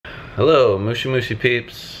Hello, Mushy Mushy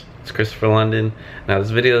peeps. It's Christopher London. Now this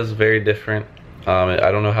video is very different. I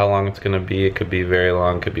don't know how long it's gonna be. It could be very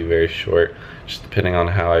long, could be very short, just depending on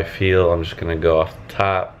how I feel. I'm just gonna go off the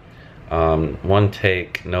top. One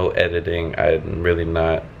take, no editing. I'm really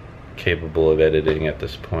not capable of editing at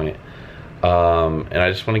this point. And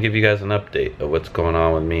I just want to give you guys an update of what's going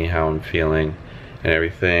on with me, how I'm feeling, and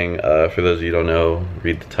everything. For those of you who don't know,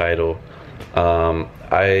 read the title.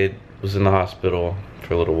 I was in the hospital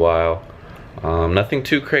for a little while. Nothing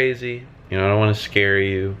too crazy, you know. I don't want to scare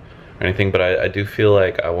you or anything, but I do feel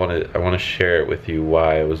like I want to share it with you,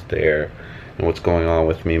 why I was there and what's going on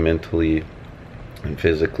with me mentally and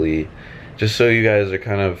physically, just so you guys are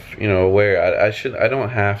kind of, you know, aware. I don't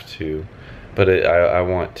have to, but I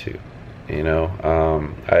want to, you know.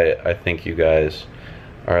 I think you guys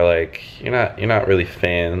are like, you're not really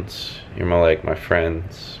fans, you're more like my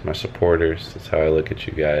friends, my supporters. That's how I look at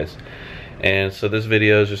you guys. And so this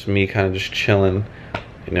video is just me kind of just chilling,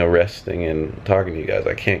 you know, resting and talking to you guys.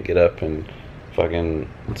 I can't get up and fucking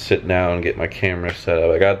sit down and get my camera set up.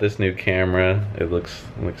 I got this new camera. It looks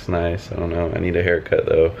nice. I don't know. I need a haircut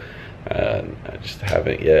though. I just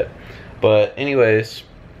haven't yet. But anyways,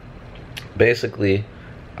 basically,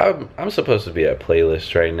 I'm supposed to be at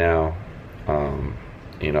Playlist right now.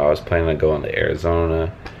 You know, I was planning on going to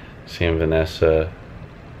Arizona, seeing Vanessa,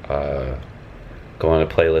 going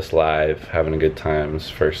to Playlist live, having a good time. This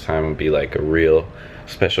first time would be like a real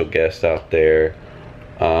special guest out there.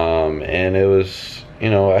 And it was,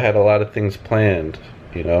 you know, I had a lot of things planned,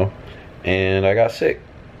 you know, and I got sick.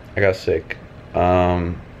 And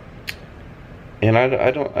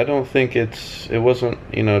I don't think it wasn't,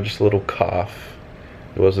 you know, just a little cough.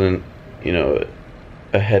 It wasn't, you know,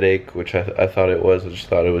 a headache, which I thought it was. I just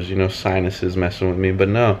thought it was, you know, sinuses messing with me. But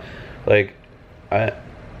no, like, I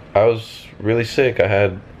was really sick. I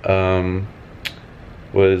had,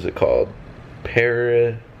 what is it called?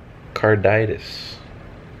 Pericarditis.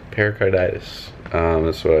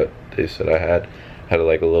 That's what they said I had.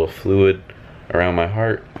 Like a little fluid around my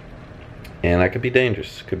heart. And that could be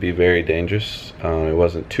dangerous. It could be very dangerous. It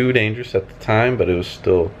wasn't too dangerous at the time, but it was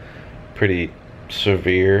still pretty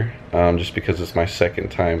severe, just because it's my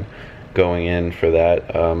second time going in for that.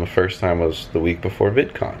 The first time was the week before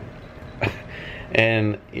VidCon.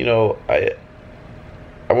 And, you know, I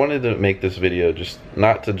wanted to make this video just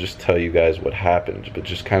not to just tell you guys what happened, but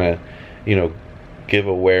just kind of, you know, give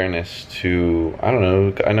awareness to, I don't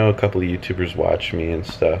know, I know a couple of YouTubers watch me and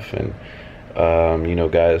stuff, and you know,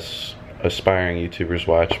 guys, aspiring YouTubers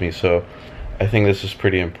watch me, so I think this is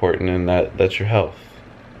pretty important, and that's your health.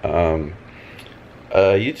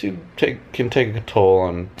 YouTube can take a toll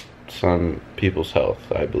on some people's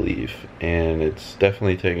health, I believe, and it's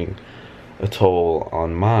definitely taking a toll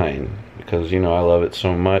on mine, because, you know, I love it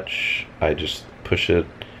so much. I just push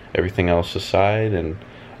everything else aside, and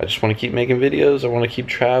I just want to keep making videos. I want to keep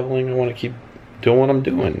traveling. I want to keep doing what I'm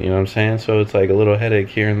doing, you know what I'm saying? So it's like a little headache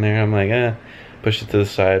here and there. I'm like, push it to the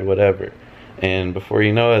side, whatever. And before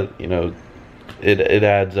you know it, you know, it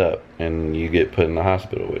adds up, and you get put in the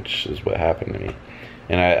hospital, which is what happened to me.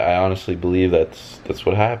 And I honestly believe that's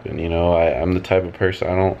what happened. You know, I'm the type of person,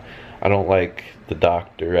 I don't like the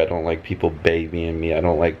doctor. I don't like people babying me. I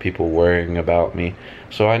don't like people worrying about me.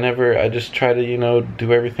 So I just try to, you know,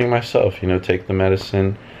 do everything myself, you know, take the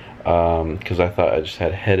medicine, because I thought I just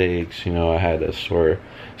had headaches, you know, I had a sore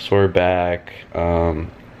back. I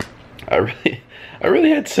really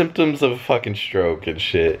had symptoms of a fucking stroke and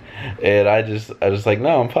shit, and I just like,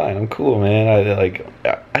 no, I'm fine, I'm cool, man.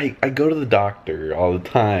 I go to the doctor all the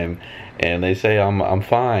time, and they say I'm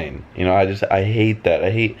fine. You know, I hate that.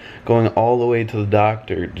 I hate going all the way to the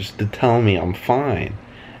doctor just to tell me I'm fine.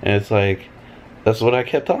 And it's like, that's what I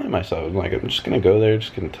kept telling myself. I'm like, I'm just gonna go there,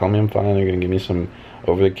 just gonna tell me I'm fine. They're gonna give me some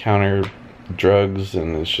over-the-counter drugs,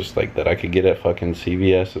 and it's just like that I could get at fucking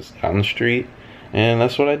CVS. It's down the street, and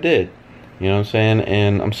that's what I did. You know what I'm saying?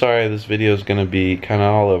 And I'm sorry this video is gonna be kind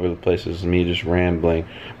of all over the place. This is me just rambling,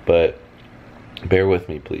 but bear with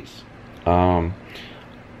me, please. So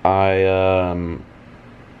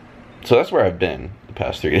that's where I've been the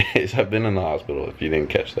past 3 days. I've been in the hospital, if you didn't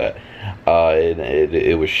catch that.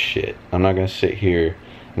 It was shit. I'm not gonna sit here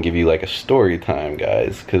and give you like a story time,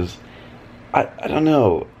 guys, because I don't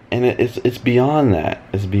know. And it's beyond that.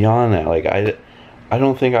 It's beyond that. Like, I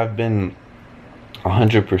don't think I've been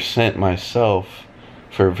 100% myself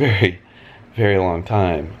for a very, very long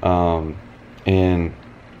time. And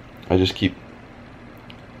I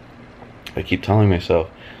keep telling myself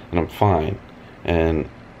that I'm fine, and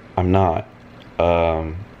I'm not.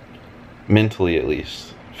 Mentally, at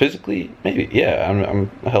least. Physically, maybe, yeah, I'm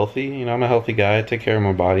healthy, you know, I'm a healthy guy. I take care of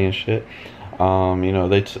my body and shit. You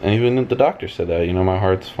know, and even the doctor said that, you know, my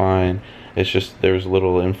heart's fine. It's just there's a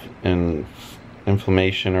little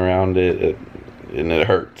inflammation around it, and it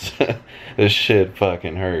hurts. This shit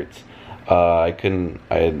fucking hurts.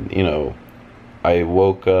 You know, I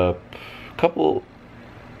woke up a couple,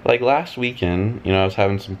 like last weekend, you know, I was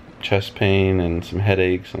having some chest pain and some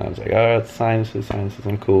headaches, and I was like, oh, it's sinuses,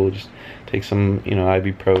 I'm cool. Just take some, you know,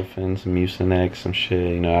 ibuprofen, some Mucinex, some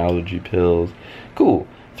shit, you know, allergy pills. Cool.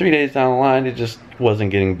 3 days down the line, it just wasn't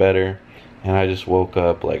getting better, and I just woke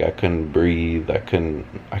up like I couldn't breathe. I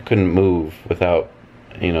couldn't move without,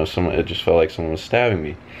 you know, someone. It just felt like someone was stabbing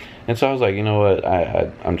me, and so I was like, you know what,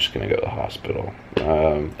 I'm just gonna go to the hospital.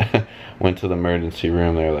 Went to the emergency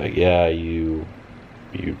room. They're like, yeah,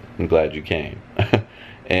 I'm glad you came.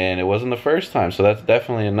 And it wasn't the first time, so that's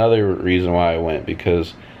definitely another reason why I went,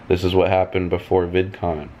 because this is what happened before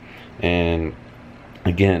VidCon. And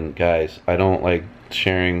again, guys, I don't like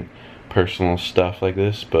sharing personal stuff like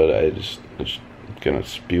this, but I'm just gonna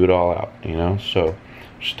spew it all out, you know. So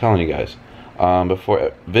just telling you guys,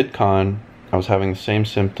 before VidCon, I was having the same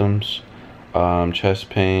symptoms, chest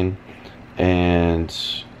pain, and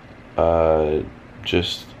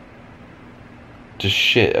just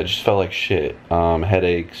shit. I just felt like shit.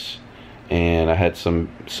 Headaches, and I had some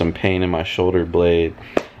pain in my shoulder blade,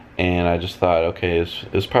 and I just thought, okay,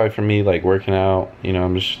 it was probably for me, like working out. You know,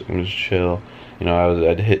 I'm just chill. You know,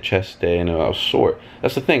 I'd hit chest day, and I was sore.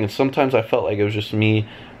 That's the thing. Sometimes I felt like it was just me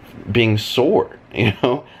being sore, you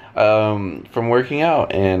know, from working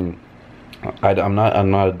out. And I'm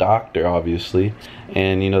not a doctor, obviously,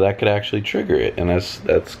 and you know that could actually trigger it. And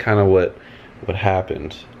that's kind of what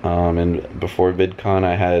happened. And before VidCon,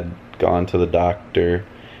 I had gone to the doctor,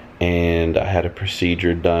 and I had a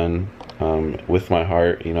procedure done with my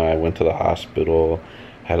heart. You know, I went to the hospital.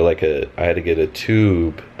 I had to get a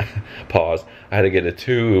tube. Pause. I had to get a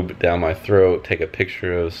tube down my throat, take a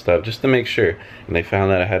picture of stuff just to make sure. And they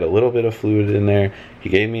found that I had a little bit of fluid in there. He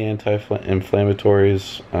gave me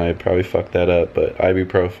anti-inflammatories. I probably fucked that up, but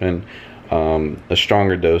ibuprofen, a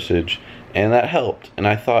stronger dosage, and that helped. And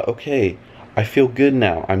I thought, okay, I feel good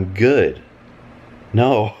now. I'm good.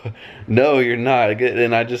 No, no, you're not good.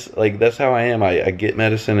 And I just, like, that's how I am. I get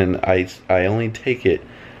medicine, and I only take it,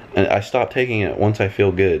 and I stop taking it once I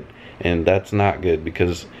feel good. And that's not good,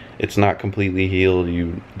 because it's not completely healed.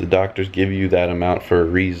 The doctors give you that amount for a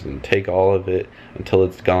reason. Take all of it until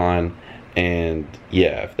it's gone. And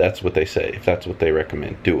yeah, if that's what they say, if that's what they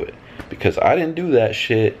recommend, do it. Because I didn't do that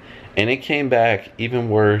shit, and it came back even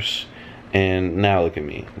worse. And now look at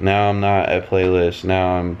me. Now I'm not at playlist.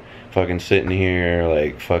 Now I'm fucking sitting here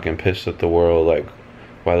like fucking pissed at the world, like,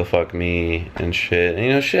 why the fuck me and shit. And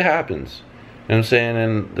you know, shit happens. You know what I'm saying?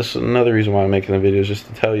 And this is another reason why I'm making the video, is just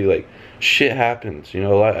to tell you, like, shit happens. You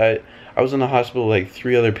know, I was in the hospital with like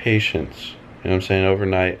 3 other patients, you know what I'm saying,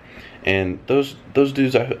 overnight. And those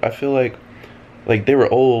dudes, I feel like they were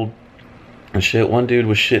old and shit. One dude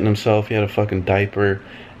was shitting himself. He had a fucking diaper.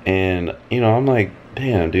 And you know, I'm like,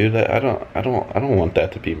 damn, dude, I don't want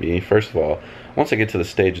that to be me. First of all, once I get to the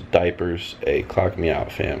stage of diapers, hey, clock me out,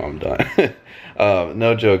 fam. I'm done.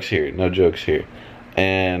 No jokes here. No jokes here.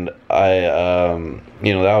 And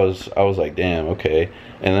you know, I was like, damn, okay.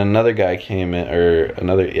 And then another guy came in,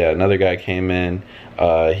 another guy came in.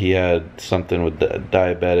 He had something with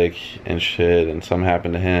diabetic and shit, and something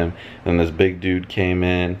happened to him. And this big dude came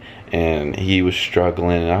in, and he was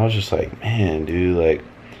struggling. And I was just like, man, dude, like,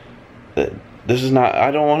 this is not,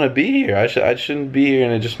 I don't want to be here. I shouldn't be here.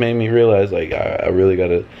 And it just made me realize, like, I really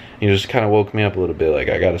gotta, you know, just kind of woke me up a little bit. Like,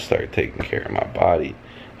 I gotta start taking care of my body. You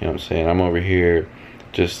know what I'm saying? I'm over here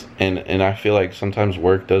just, and I feel like sometimes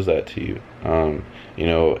work does that to you. You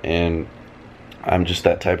know, and I'm just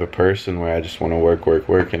that type of person where I just want to work,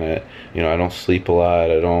 and you know, I don't sleep a lot.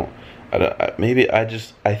 I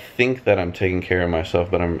think that I'm taking care of myself,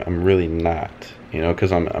 but I'm really not. You know,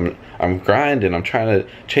 because I'm grinding. I'm trying to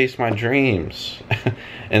chase my dreams.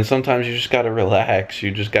 And sometimes you just gotta relax.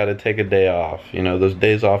 You just gotta take a day off. You know, those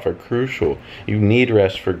days off are crucial. You need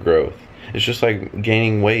rest for growth. It's just like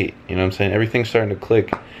gaining weight. You know what I'm saying? Everything's starting to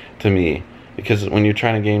click to me. Because when you're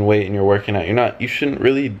trying to gain weight and you're working out, you shouldn't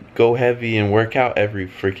really go heavy and work out every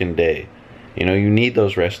freaking day. You know, you need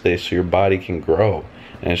those rest days so your body can grow.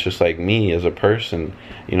 And it's just like me as a person,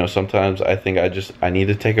 you know, sometimes I think I need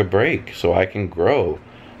to take a break so I can grow,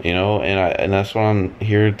 you know, and that's what I'm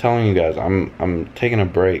here telling you guys. I'm taking a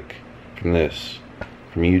break from this,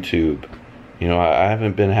 from YouTube. You know, I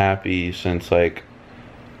haven't been happy since like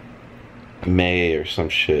May or some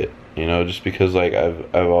shit. You know, just because like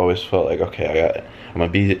I've always felt like, okay, I'm gonna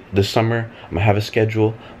be this summer, I'm gonna have a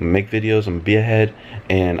schedule, I'm gonna make videos, I'm gonna be ahead,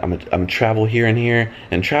 and I'm gonna travel here and here,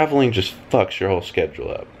 and traveling just fucks your whole schedule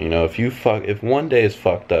up. You know, if one day is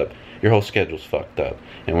fucked up, your whole schedule's fucked up.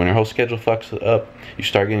 And when your whole schedule fucks up, you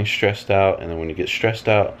start getting stressed out, and then when you get stressed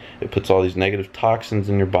out, it puts all these negative toxins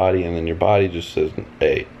in your body, and then your body just says,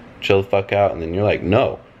 hey, chill the fuck out. And then you're like,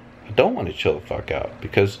 no, I don't want to chill the fuck out,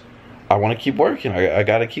 because I want to keep working. I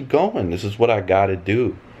gotta keep going. This is what I gotta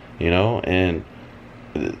do, you know. And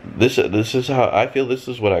this is how I feel. This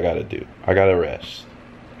is what I gotta do. I gotta rest.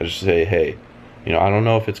 I just say, hey, you know, I don't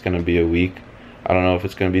know if it's gonna be a week. I don't know if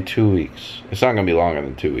it's gonna be 2 weeks. It's not gonna be longer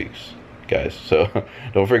than 2 weeks, guys. So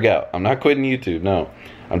don't freak out. I'm not quitting YouTube. No,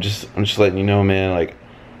 I'm just letting you know, man. Like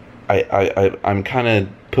I'm kind of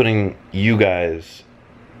putting you guys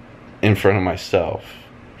in front of myself.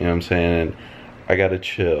 You know what I'm saying? And I gotta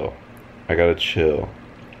chill. I gotta chill.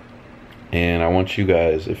 And I want you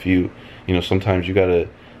guys, if you know, sometimes you gotta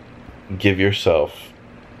give yourself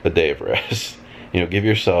a day of rest. You know, give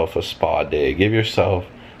yourself a spa day. Give yourself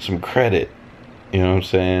some credit. You know what I'm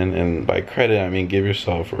saying? And by credit, I mean give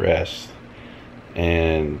yourself rest.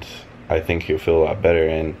 And I think you'll feel a lot better.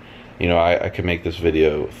 And, you know, I could make this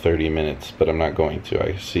video 30 minutes, but I'm not going to.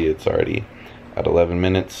 I see it's already at 11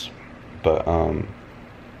 minutes. But,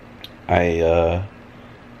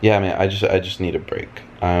 yeah, man, I just need a break.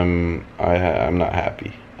 I'm not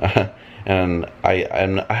happy. And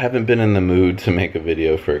I haven't been in the mood to make a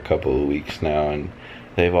video for a couple of weeks now, and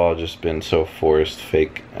they've all just been so forced,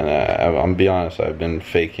 fake. And I'm be honest, I've been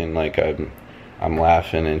faking like I'm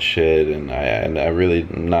laughing and shit, and I really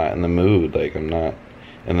am not in the mood. Like, I'm not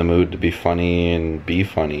in the mood to be funny and be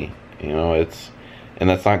funny. You know, and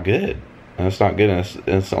that's not good. And it's not good, and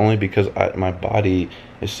it's only because my body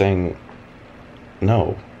is saying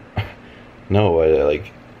no. No,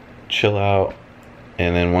 like, chill out.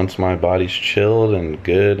 And then once my body's chilled and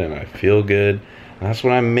good and I feel good, that's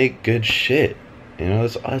when I make good shit. You know,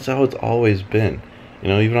 that's how it's always been. You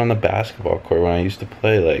know, even on the basketball court when I used to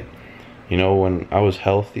play, like, you know, when I was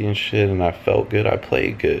healthy and shit and I felt good, I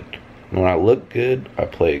played good. And when I looked good, I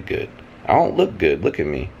played good. I don't look good. Look at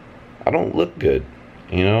me. I don't look good.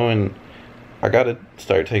 You know, and I gotta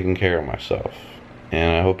start taking care of myself.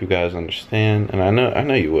 And I hope you guys understand, and I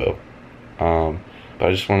know you will. But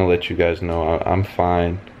I just want to let you guys know I'm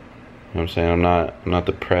fine. You know what I'm saying? I'm not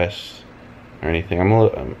depressed or anything.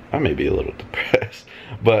 I may be a little depressed,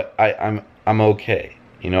 but I'm okay.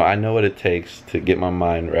 You know, I know what it takes to get my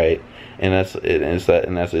mind right, and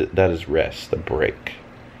that is rest, a break,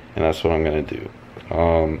 and that's what I'm gonna do.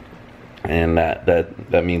 And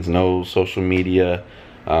that means no social media.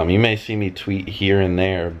 You may see me tweet here and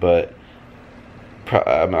there, but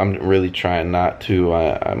I'm really trying not to.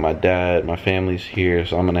 My dad, my family's here,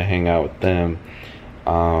 so I'm gonna hang out with them.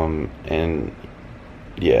 And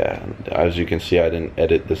yeah, as you can see, I didn't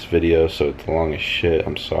edit this video, so it's long as shit.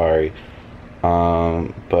 I'm sorry.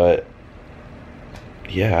 But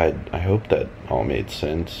yeah, I hope that all made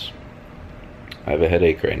sense. I have a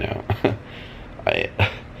headache right now.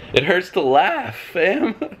 It hurts to laugh,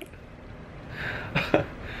 fam.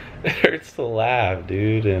 It hurts to laugh,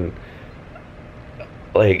 dude, and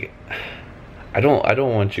like, I don't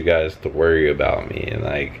want you guys to worry about me, and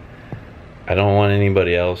like, I don't want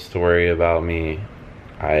anybody else to worry about me.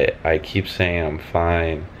 I keep saying I'm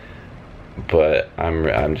fine, but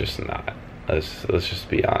I'm just not. Let's just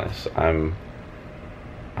be honest. I'm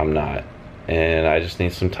not, and I just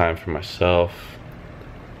need some time for myself,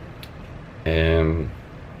 and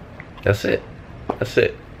that's it. That's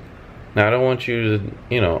it. Now, I don't want you to,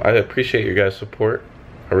 you know, I appreciate your guys' support.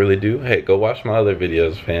 I really do. Hey, go watch my other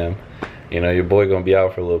videos, fam. You know, your boy gonna be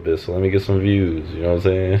out for a little bit, so let me get some views. You know what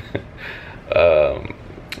I'm saying?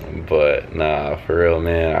 But nah, for real,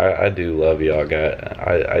 man. I do love y'all,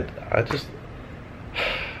 guys. I just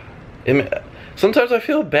sometimes I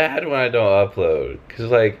feel bad when I don't upload, cause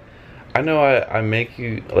like I know I make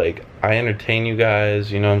you, like, I entertain you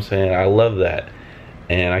guys. You know what I'm saying? I love that,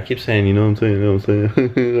 and I keep saying, you know what I'm saying? You know what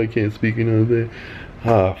I'm saying? I can't speak. You know what I'm saying?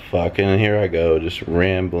 Oh fuck, and here I go, just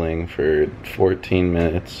rambling for 14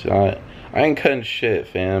 minutes. I ain't cutting shit,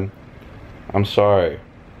 fam. I'm sorry.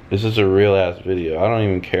 This is a real ass video. I don't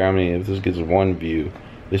even care how many, if this gets 1 view.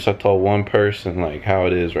 At least I told one person like how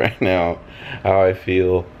it is right now, how I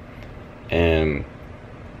feel. And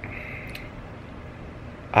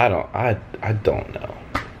I don't know.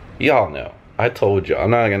 Y'all know. I told y'all. I'm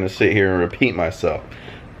not gonna sit here and repeat myself.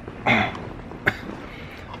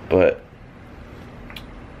 But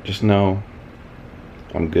just know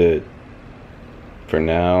I'm good. For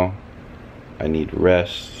now, I need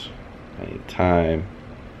rest. I need time.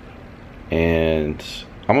 and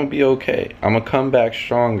I'm gonna be okay. I'm gonna come back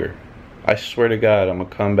stronger. I swear to God, I'm gonna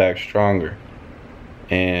come back stronger.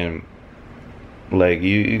 And like,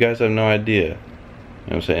 you guys have no idea. You know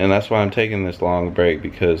what I'm saying? And that's why I'm taking this long break,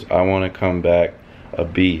 because I want to come back a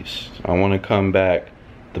beast. I want to come back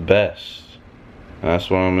the best. And that's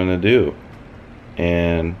what I'm gonna do.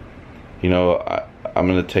 And you know, I'm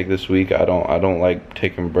gonna take this week. I don't like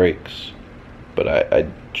taking breaks, but I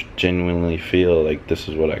genuinely feel like this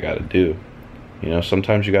is what I gotta do. You know,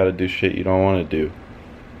 sometimes you gotta do shit you don't want to do,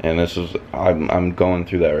 and this is, I'm going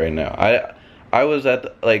through that right now. I was at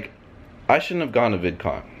the, like, I shouldn't have gone to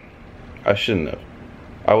VidCon. I shouldn't have.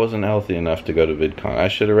 I wasn't healthy enough to go to VidCon. I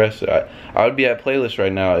should have rested. I would be at Playlist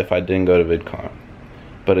right now if I didn't go to VidCon.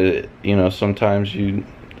 But you know, sometimes you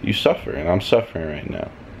suffer, and I'm suffering right now.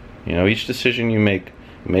 You know, each decision you make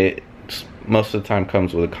most of the time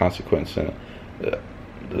comes with a consequence, and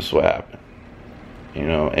this is what happened. You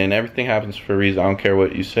know, and everything happens for a reason. I don't care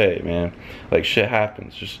what you say, man. Like, shit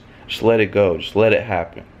happens. Just let it go. Just let it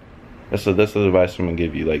happen. That's the advice I'm gonna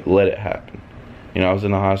give you. Like, let it happen. You know, I was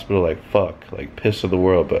in the hospital, like, fuck, like, piss of the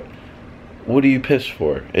world, but what are you pissed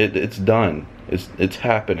for? It's done. It's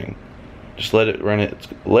happening. Just let it run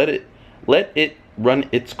let it run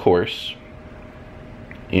its course.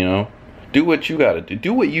 You know, do what you gotta do.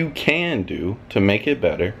 Do what you can do to make it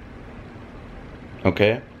better.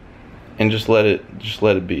 Okay, and just let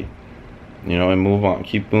it be. You know, and move on.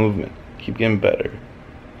 Keep moving. Keep getting better.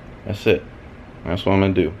 That's it. That's what I'm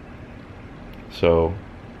gonna do. So,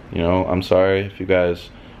 you know, I'm sorry if you guys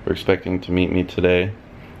were expecting to meet me today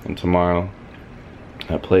and tomorrow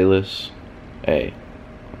at Playlist. Hey,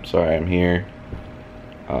 I'm sorry, I'm here.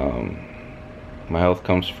 My health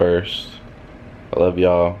comes first. I love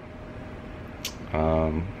y'all.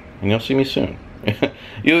 And you'll see me soon.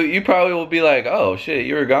 you probably will be like, oh shit,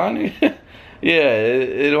 you were gone? Yeah,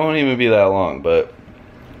 it won't even be that long, but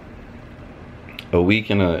a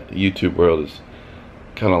week in a YouTube world is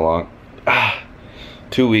kind of long.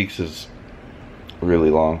 2 weeks is really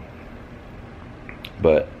long.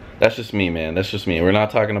 But that's just me, man. That's just me. We're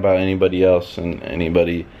not talking about anybody else and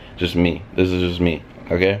anybody, just me. This is just me,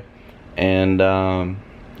 okay? And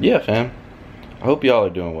yeah, fam. I hope y'all are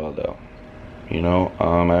doing well, though. You know,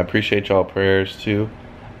 I appreciate y'all prayers too.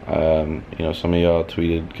 You know, some of y'all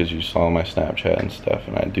tweeted because you saw my Snapchat and stuff,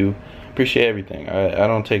 and I do appreciate everything. I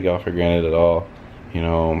don't take y'all for granted at all. You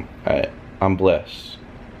know, I'm blessed.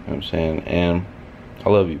 You know what I'm saying? And I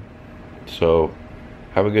love you. So,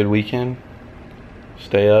 have a good weekend.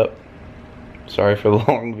 Stay up. Sorry for the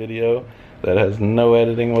long video that has no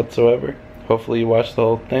editing whatsoever. Hopefully you watched the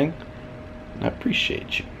whole thing. I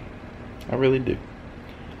appreciate you. I really do.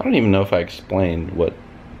 I don't even know if I explained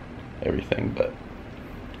everything, but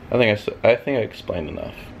I think I explained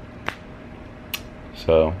enough.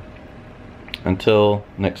 So, until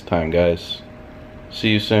next time, guys. See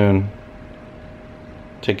you soon.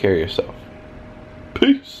 Take care of yourself.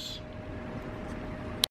 Peace.